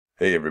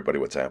Hey everybody,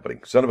 what's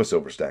happening? Son of a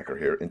Silver Stacker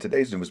here. In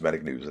today's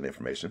numismatic news and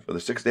information for the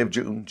 6th day of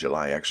June,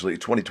 July actually,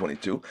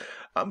 2022,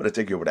 I'm going to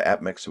take you over to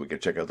APMEX so we can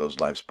check out those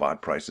live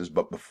spot prices.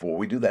 But before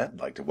we do that, I'd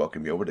like to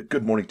welcome you over to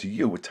Good Morning to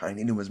You with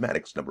Tiny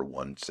Numismatics, number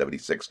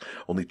 176.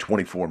 Only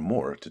 24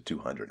 more to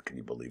 200. Can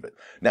you believe it?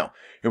 Now,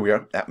 here we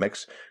are,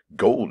 APMEX.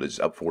 Gold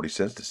is up 40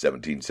 cents to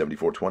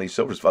 1774.20.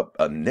 Silver's up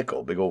a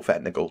nickel, big old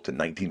fat nickel, to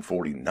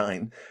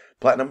 19.49.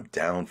 Platinum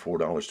down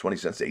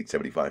 $4.20 to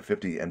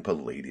 875.50, and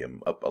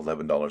palladium up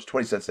 $11.20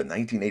 to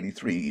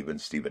 1983 even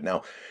Steven.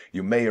 Now,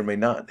 you may or may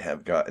not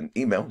have got an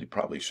email. You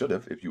probably should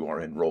have if you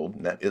are enrolled,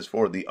 and that is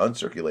for the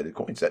uncirculated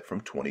coin set from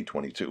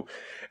 2022.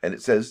 And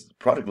it says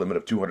product limit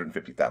of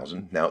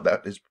 250,000. Now,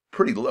 that is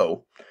pretty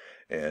low.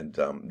 And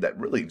that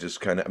really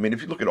just kind of, I mean,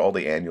 if you look at all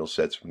the annual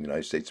sets from the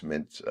United States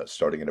Mint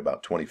starting in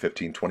about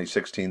 2015,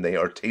 2016, they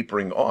are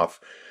tapering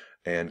off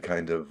and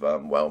kind of,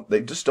 well,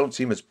 they just don't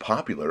seem as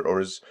popular or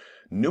as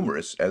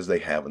numerous as they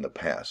have in the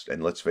past.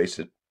 And let's face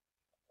it,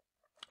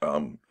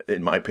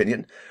 in my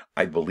opinion,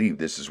 I believe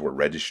this is where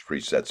registry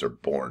sets are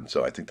born.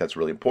 So I think that's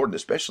really important,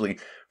 especially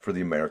for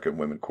the American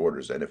women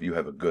quarters. And if you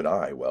have a good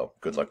eye, well,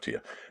 good luck to you.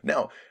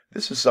 Now,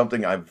 this is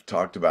something I've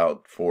talked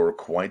about for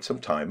quite some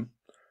time.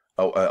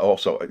 Oh,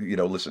 also,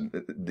 listen,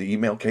 the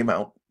email came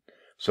out.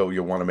 So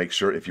you'll want to make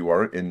sure if you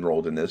are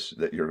enrolled in this,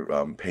 that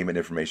your payment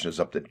information is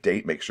up to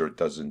date. Make sure it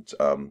doesn't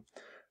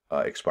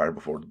expire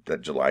before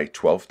that July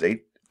 12th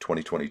date.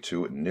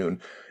 2022 at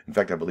noon. In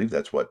fact, I believe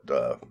that's what,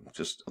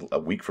 just a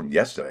week from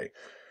yesterday.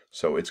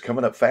 So it's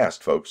coming up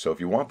fast, folks. So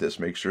if you want this,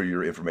 make sure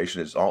your information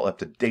is all up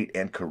to date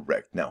and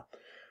correct. Now,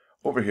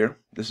 over here,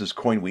 this is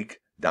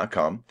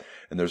coinweek.com,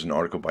 and there's an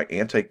article by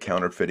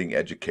Anti-Counterfeiting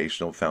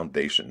Educational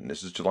Foundation.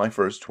 This is July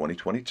 1st,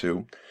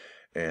 2022,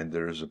 and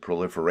there's a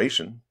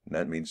proliferation. And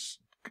that means,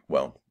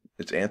 well,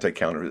 it's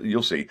anti-counter.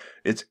 You'll see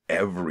it's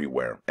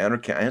everywhere.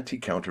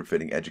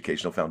 Anti-Counterfeiting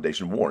Educational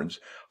Foundation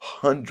warns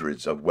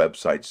hundreds of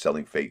websites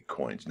selling fake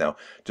coins. Now,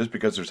 just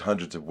because there's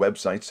hundreds of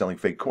websites selling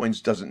fake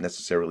coins doesn't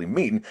necessarily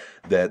mean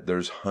that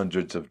there's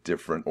hundreds of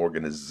different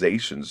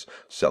organizations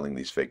selling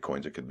these fake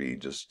coins. It could be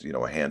just,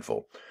 a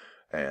handful.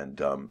 And,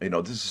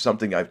 this is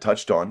something I've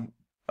touched on.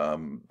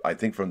 I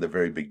think from the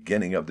very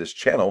beginning of this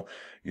channel,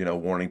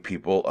 warning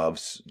people of,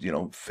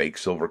 fake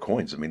silver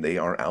coins. I mean, they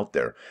are out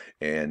there.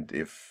 And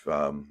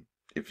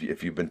if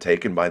you've been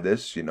taken by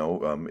this,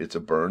 it's a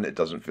burn. It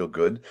doesn't feel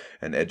good.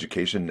 And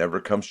education never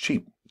comes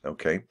cheap.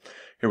 Okay,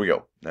 here we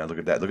go. Now look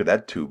at that. Look at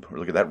that tube. Or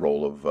look at that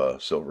roll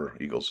of silver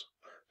eagles.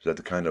 Is that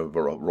the kind of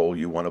roll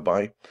you want to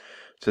buy? It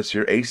says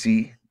here,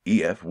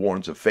 ACEF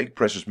warns of fake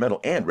precious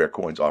metal and rare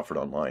coins offered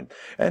online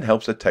and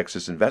helps a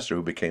Texas investor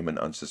who became an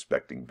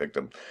unsuspecting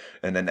victim.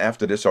 And then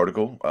after this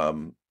article,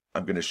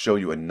 I'm going to show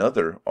you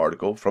another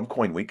article from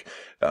CoinWeek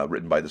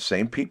written by the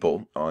same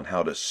people on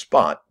how to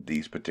spot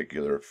these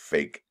particular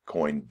fake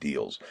coin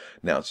deals.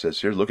 Now it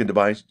says here, looking to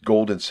buy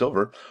gold and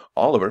silver,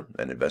 Oliver,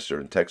 an investor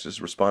in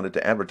Texas, responded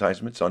to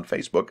advertisements on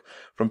Facebook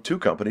from two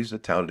companies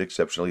that touted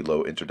exceptionally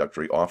low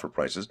introductory offer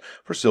prices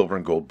for silver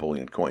and gold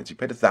bullion coins. He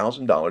paid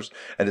 $1,000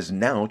 and is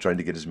now trying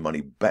to get his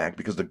money back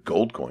because the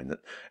gold coin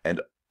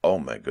and oh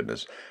my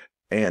goodness,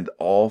 and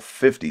all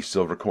 50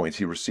 silver coins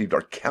he received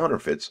are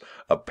counterfeits,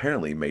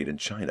 apparently made in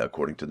China,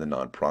 according to the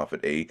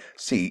nonprofit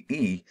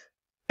ACEF.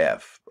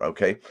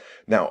 Okay,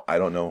 now I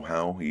don't know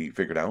how he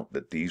figured out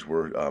that these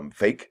were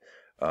fake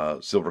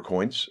silver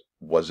coins.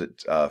 Was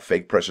it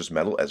fake precious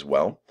metal as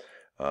well?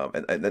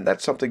 And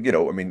that's something,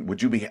 I mean,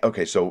 would you be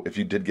okay? So if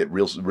you did get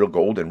real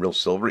gold and real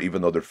silver,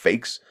 even though they're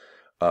fakes,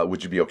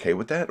 would you be okay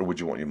with that, or would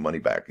you want your money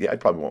back? Yeah,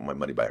 I'd probably want my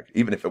money back,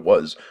 even if it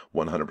was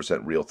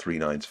 100% real, 3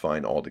 nines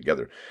fine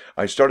altogether.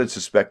 I started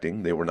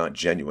suspecting they were not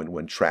genuine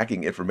when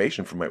tracking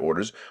information for my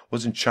orders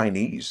was in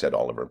Chinese, said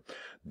Oliver.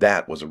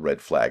 That was a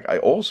red flag. I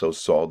also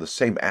saw the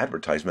same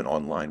advertisement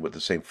online with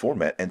the same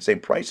format and same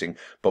pricing,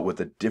 but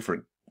with a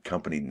different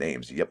company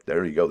names. Yep,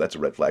 there you go. That's a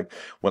red flag.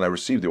 When I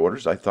received the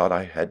orders, I thought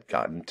I had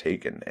gotten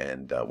taken.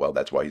 And, well,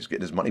 that's why he's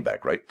getting his money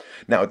back, right?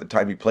 Now, at the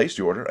time he placed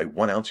the order, a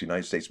 1-ounce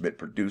United States Mint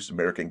produced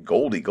American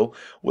Gold Eagle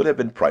would have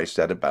been priced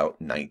at about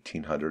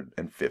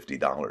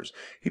 $1,950.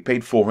 He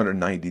paid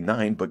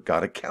 $499 but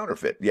got a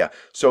counterfeit. Yeah,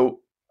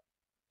 so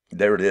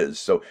there it is.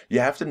 So you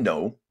have to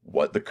know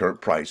what the current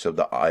price of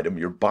the item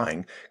you're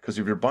buying, because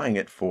if you're buying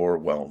it for,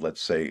 well,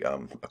 let's say a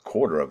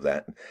quarter of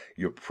that,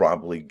 you're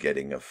probably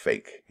getting a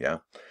fake, yeah?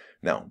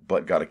 Now,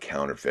 but got a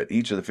counterfeit.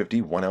 Each of the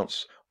 50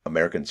 1-ounce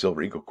American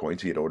Silver Eagle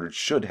coins he had ordered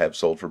should have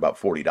sold for about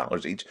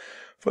 $40 each,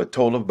 for a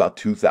total of about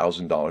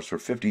 $2,000 for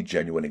 50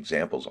 genuine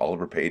examples.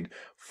 Oliver paid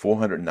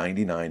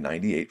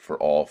 $499.98 for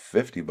all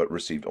 50, but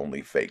received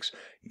only fakes.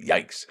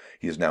 Yikes.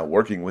 He is now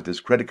working with his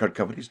credit card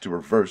companies to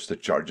reverse the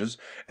charges,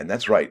 and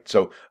that's right.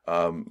 So,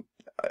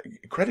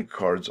 credit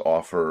cards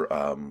offer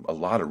a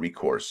lot of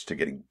recourse to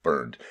getting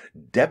burned.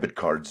 Debit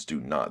cards do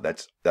not.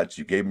 That's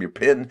you gave them your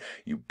PIN,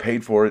 you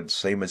paid for it,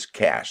 same as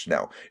cash.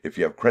 Now, if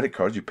you have credit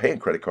cards, you pay in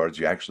credit cards,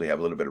 you actually have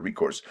a little bit of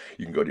recourse.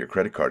 You can go to your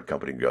credit card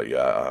company and go,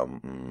 yeah,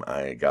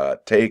 I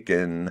got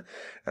taken,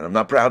 and I'm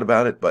not proud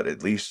about it, but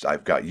at least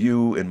I've got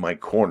you in my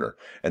corner,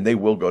 and they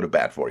will go to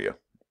bat for you.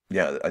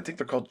 Yeah, I think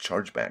they're called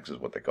chargebacks, is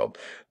what they're called.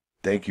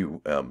 Thank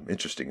you.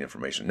 Interesting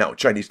information. Now,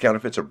 Chinese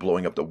counterfeits are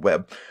blowing up the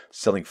web,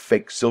 selling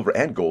fake silver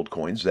and gold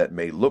coins that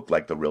may look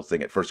like the real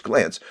thing at first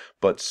glance,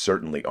 but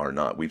certainly are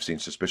not. We've seen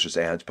suspicious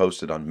ads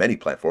posted on many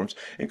platforms,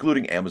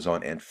 including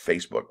Amazon and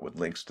Facebook, with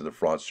links to the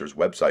fraudsters'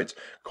 websites,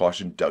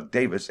 cautioned Doug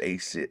Davis,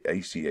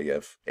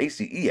 ACEF,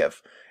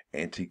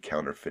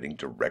 anti-counterfeiting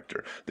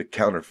director. The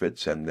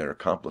counterfeiters and their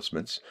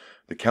accomplices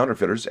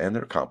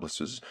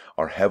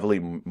are heavily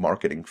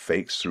marketing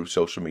fakes through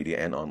social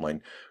media and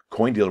online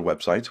coin dealer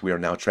websites. We are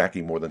now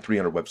tracking more than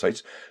 300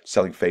 websites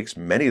selling fakes,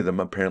 many of them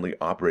apparently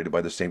operated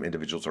by the same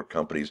individuals or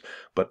companies,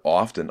 but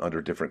often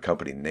under different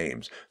company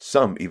names.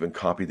 Some even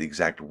copy the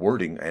exact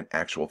wording and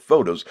actual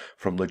photos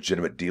from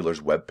legitimate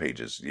dealers' web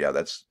pages. Yeah,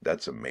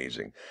 that's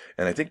amazing.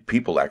 And I think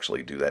people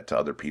actually do that to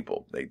other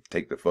people. They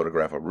take the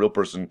photograph of a real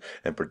person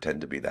and pretend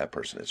to be that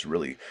person. It's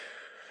really,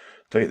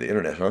 tell you, the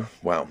internet, huh?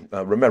 Wow.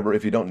 Remember,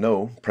 if you don't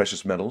know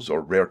precious metals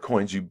or rare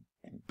coins, you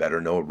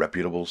better know a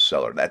reputable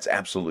seller. That's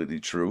absolutely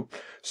true,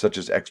 such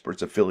as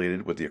experts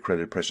affiliated with the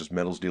Accredited Precious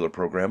Metals Dealer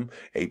Program,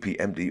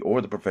 APMD,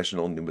 or the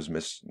Professional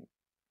Numismatist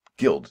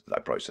Guild. I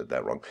probably said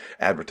that wrong.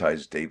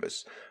 Advertised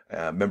Davis.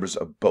 Members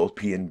of both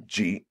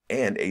P&G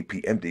and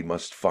APMD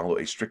must follow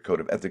a strict code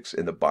of ethics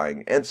in the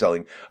buying and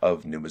selling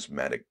of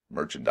numismatic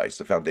merchandise.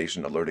 The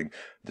foundation alerting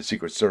the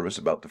Secret Service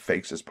about the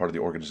fakes as part of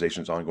the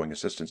organization's ongoing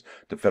assistance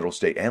to federal,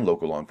 state, and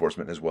local law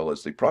enforcement, as well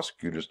as the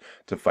prosecutors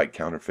to fight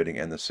counterfeiting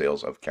and the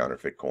sales of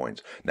counterfeit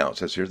coins. Now, it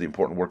says here the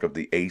important work of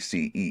the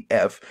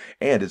ACEF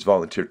and its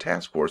volunteer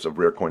task force of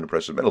rare coin and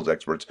precious metals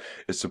experts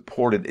is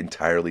supported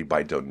entirely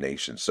by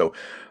donations. So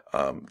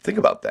think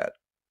about that.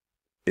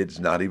 It's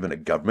not even a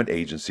government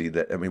agency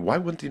that, I mean, why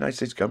wouldn't the United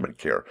States government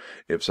care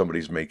if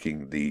somebody's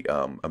making the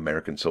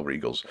American Silver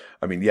Eagles?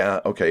 I mean, yeah,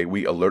 okay,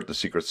 we alert the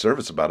Secret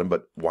Service about them,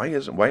 but why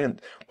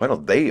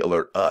don't they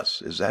alert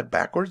us? Is that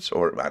backwards?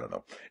 Or I don't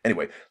know.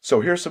 Anyway,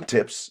 so here's some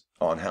tips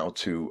on how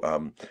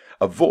to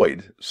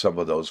avoid some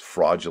of those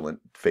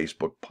fraudulent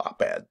Facebook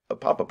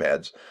pop-up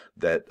ads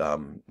that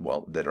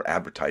that are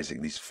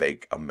advertising these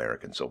fake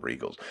American Silver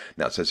Eagles.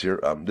 Now it says here,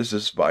 this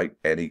is by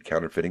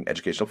Anti-Counterfeiting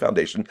Educational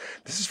Foundation.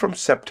 This is from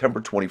September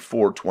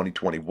 24,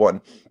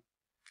 2021.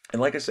 And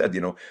like I said,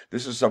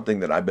 this is something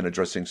that I've been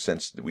addressing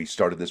since we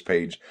started this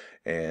page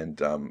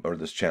and or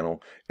this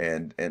channel,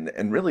 and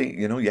really,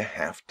 you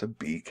have to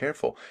be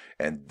careful.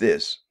 And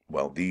these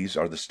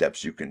are the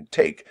steps you can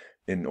take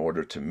in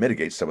order to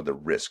mitigate some of the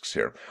risks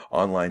here.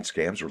 Online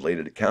scams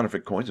related to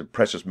counterfeit coins and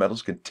precious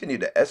metals continue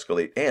to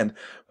escalate, and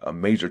a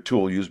major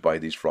tool used by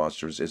these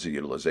fraudsters is the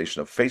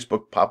utilization of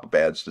Facebook pop-up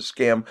ads to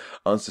scam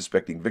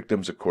unsuspecting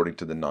victims, according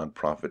to the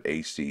nonprofit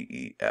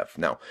ACEF.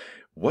 Now,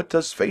 what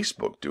does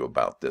Facebook do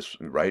about this,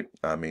 right?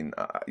 I mean,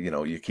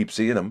 you keep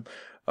seeing them,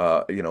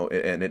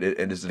 and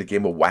is it a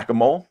game of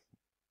whack-a-mole?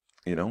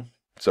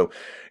 So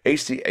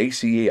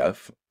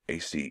ACEF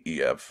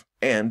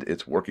and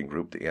its working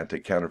group, the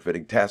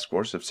Anti-Counterfeiting Task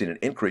Force, have seen an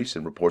increase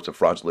in reports of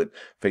fraudulent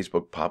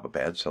Facebook pop-up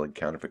ads selling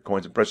counterfeit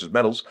coins and precious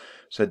metals,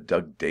 said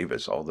Doug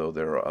Davis. Although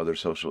there are other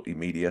social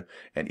media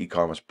and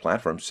e-commerce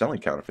platforms selling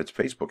counterfeits,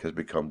 Facebook has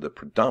become the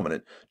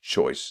predominant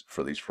choice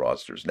for these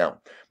fraudsters. Now,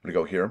 I'm going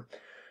to go here. It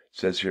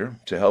says here,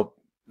 to help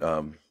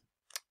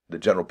the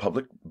general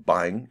public,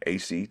 buying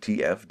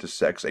ACTF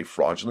dissects a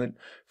fraudulent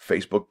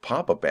Facebook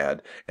pop-up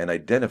ad and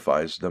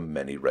identifies the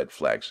many red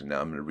flags. And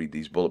now I'm going to read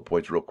these bullet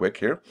points real quick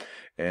here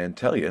and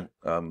tell you,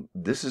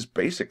 this is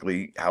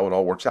basically how it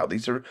all works out.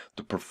 These are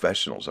the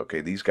professionals,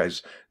 okay? These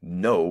guys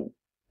know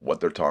what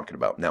they're talking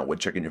about. Now, when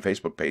checking your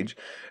Facebook page,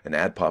 an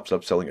ad pops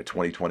up selling a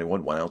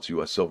 2021 1-ounce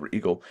U.S. Silver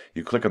Eagle.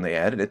 You click on the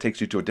ad, and it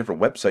takes you to a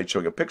different website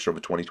showing a picture of a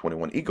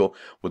 2021 Eagle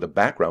with a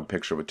background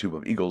picture of a tube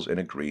of Eagles in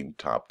a green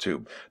top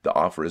tube. The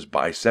offer is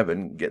buy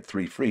 7, get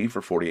 3 free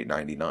for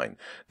 $48.99.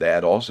 The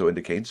ad also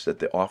indicates that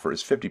the offer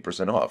is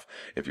 50% off.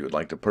 If you would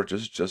like to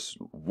purchase just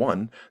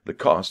one, the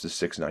cost is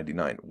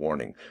 $6.99.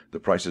 Warning, the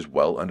price is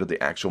well under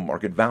the actual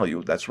market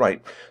value. That's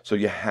right. So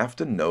you have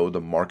to know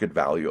the market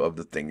value of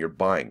the thing you're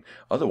buying.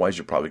 Otherwise,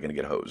 you're probably going to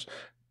get hosed.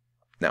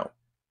 Now,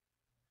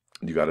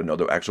 you got to know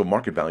the actual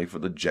market value for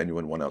the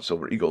genuine 1-ounce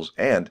Silver Eagles,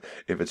 and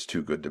if it's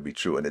too good to be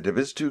true. And if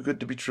it's too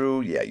good to be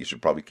true, yeah, you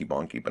should probably keep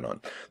on keeping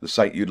on. The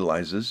site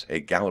utilizes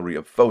a gallery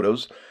of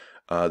photos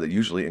that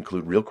usually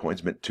include real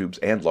coins, mint tubes,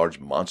 and large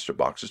monster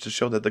boxes to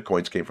show that the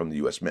coins came from the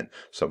U.S. Mint.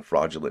 Some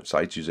fraudulent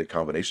sites use a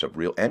combination of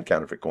real and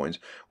counterfeit coins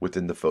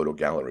within the photo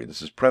gallery.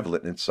 This is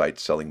prevalent in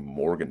sites selling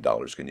Morgan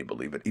dollars. Can you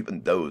believe it?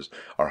 Even those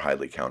are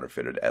highly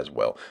counterfeited as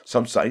well.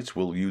 Some sites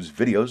will use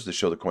videos to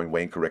show the coin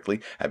weighing correctly,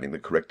 having the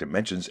correct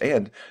dimensions,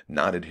 and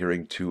not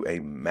adhering to a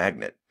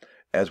magnet,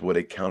 as would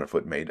a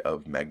counterfeit made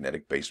of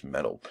magnetic-based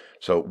metal.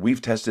 So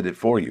we've tested it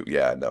for you.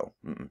 Yeah, no.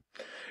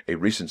 A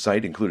recent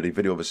site included a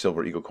video of a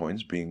Silver Eagle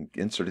coins being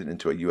inserted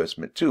into a U.S.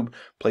 Mint tube,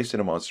 placed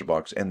in a monster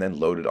box, and then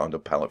loaded onto a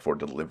pallet for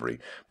delivery.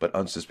 But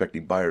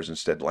unsuspecting buyers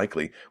instead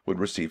likely would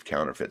receive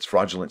counterfeits.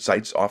 Fraudulent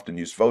sites often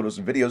use photos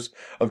and videos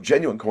of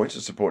genuine coins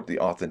to support the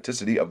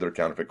authenticity of their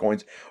counterfeit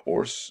coins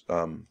or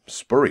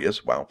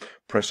spurious,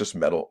 precious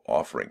metal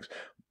offerings.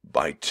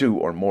 Buy 2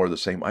 or more of the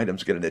same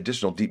items, get an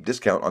additional deep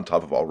discount on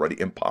top of already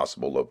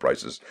impossible low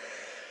prices.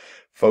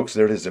 Folks,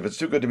 there it is. If it's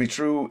too good to be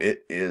true,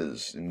 it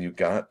is. And you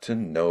got to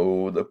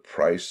know the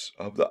price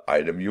of the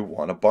item you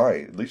want to buy,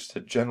 at least the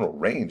general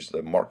range,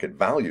 the market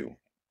value.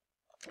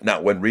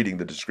 Now, when reading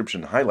the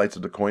description highlights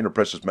of the coin or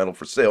precious metal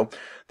for sale,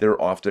 there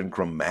are often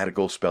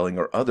grammatical, spelling,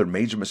 or other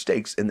major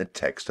mistakes in the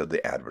text of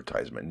the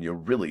advertisement. And you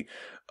really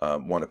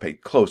want to pay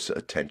close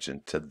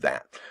attention to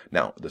that.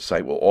 Now, the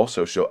site will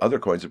also show other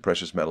coins and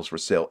precious metals for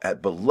sale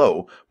at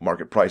below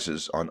market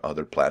prices on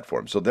other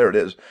platforms. So there it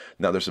is.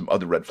 Now, there's some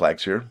other red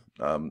flags here.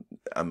 I'm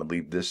going to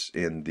leave this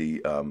in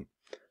the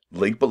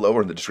link below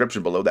or in the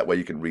description below. That way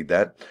you can read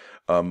that.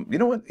 You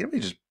know what? Let me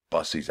just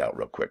bust these out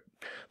real quick.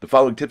 The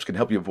following tips can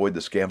help you avoid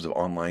the scams of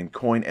online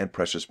coin and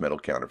precious metal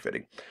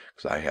counterfeiting,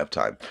 because I have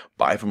time.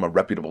 Buy from a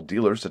reputable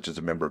dealer, such as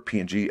a member of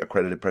P&G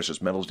Accredited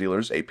Precious Metals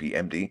Dealers,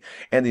 APMD,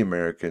 and the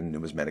American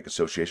Numismatic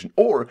Association,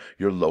 or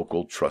your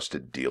local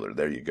trusted dealer.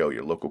 There you go,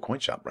 your local coin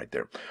shop right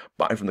there.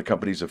 Buy from the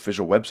company's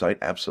official website,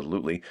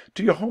 absolutely.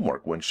 Do your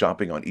homework when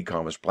shopping on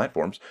e-commerce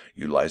platforms.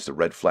 Utilize the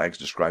red flags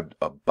described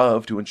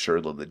above to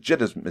ensure the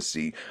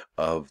legitimacy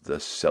of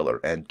the seller.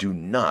 And do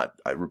not,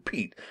 I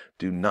repeat,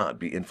 do not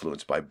be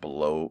influenced by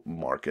below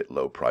market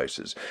low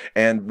prices.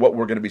 And what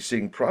we're going to be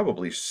seeing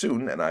probably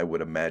soon, and I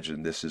would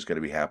imagine this is going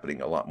to be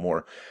happening a lot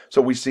more. So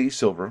we see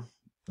silver,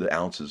 the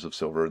ounces of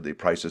silver, the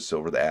price of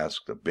silver, the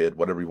ask, the bid,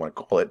 whatever you want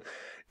to call it,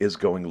 is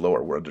going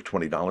lower. We're under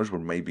 $20. We're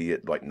maybe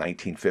at like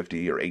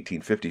 $19.50 or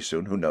 $18.50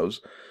 soon, who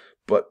knows.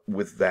 But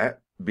with that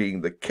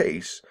being the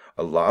case,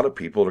 a lot of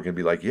people are going to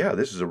be like, yeah,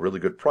 this is a really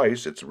good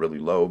price. It's really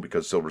low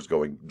because silver's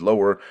going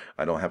lower.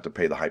 I don't have to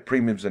pay the high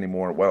premiums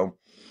anymore. Well,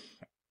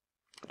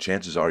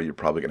 chances are you're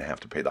probably going to have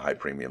to pay the high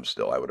premium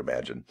still, I would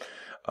imagine.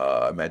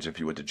 Imagine if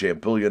you went to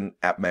JM Bullion,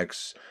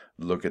 APMEX,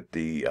 look at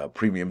the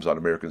premiums on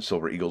American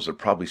Silver Eagles, they're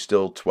probably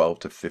still $12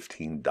 to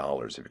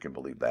 $15, if you can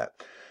believe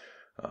that.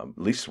 At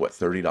least, what,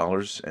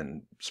 $30?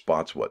 And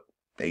spots, what,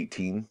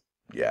 18?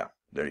 Yeah,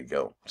 there you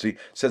go. See,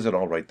 says it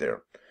all right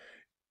there.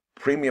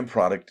 Premium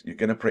product, you're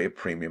going to pay a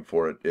premium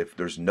for it. If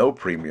there's no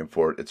premium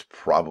for it, it's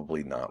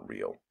probably not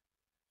real.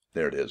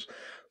 There it is.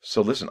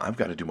 So listen, I've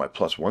got to do my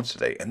plus ones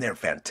today, and they're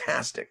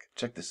fantastic.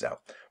 Check this out.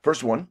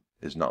 First one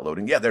is not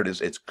loading. Yeah, there it is.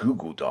 It's Goo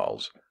Goo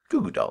Dolls.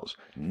 Goo Goo Dolls.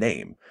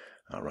 Name.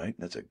 All right,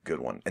 that's a good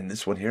one. And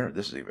this one here,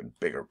 this is even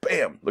bigger.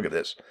 Bam! Look at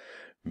this.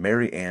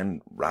 Mary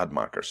Ann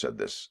Radmacher said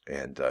this,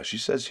 and she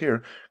says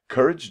here,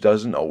 courage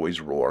doesn't always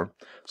roar.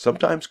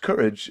 Sometimes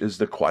courage is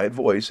the quiet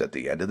voice at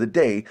the end of the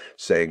day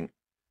saying,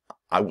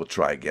 I will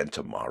try again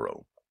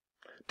tomorrow.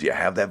 Do you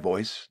have that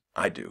voice?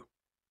 I do.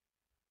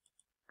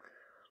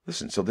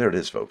 Listen, so there it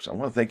is, folks. I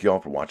want to thank you all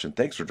for watching.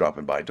 Thanks for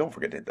dropping by. Don't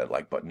forget to hit that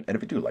like button. And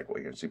if you do like what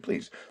you're going to see,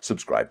 please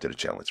subscribe to the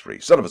channel. It's free.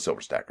 Son of a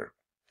Silver Stacker,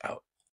 out.